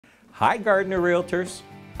Hi Gardner Realtors,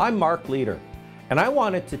 I'm Mark Leader, and I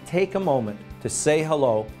wanted to take a moment to say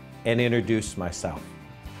hello and introduce myself.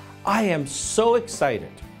 I am so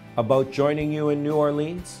excited about joining you in New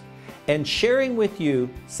Orleans and sharing with you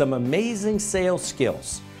some amazing sales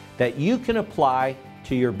skills that you can apply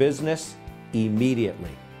to your business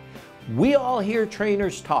immediately. We all hear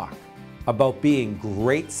trainers talk about being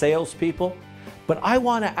great salespeople, but I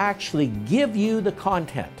want to actually give you the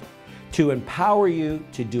content to empower you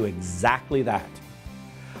to do exactly that.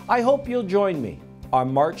 I hope you'll join me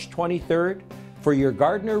on March 23rd for your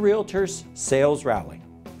Gardner Realtors Sales Rally.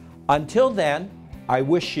 Until then, I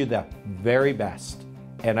wish you the very best,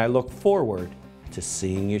 and I look forward to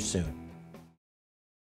seeing you soon.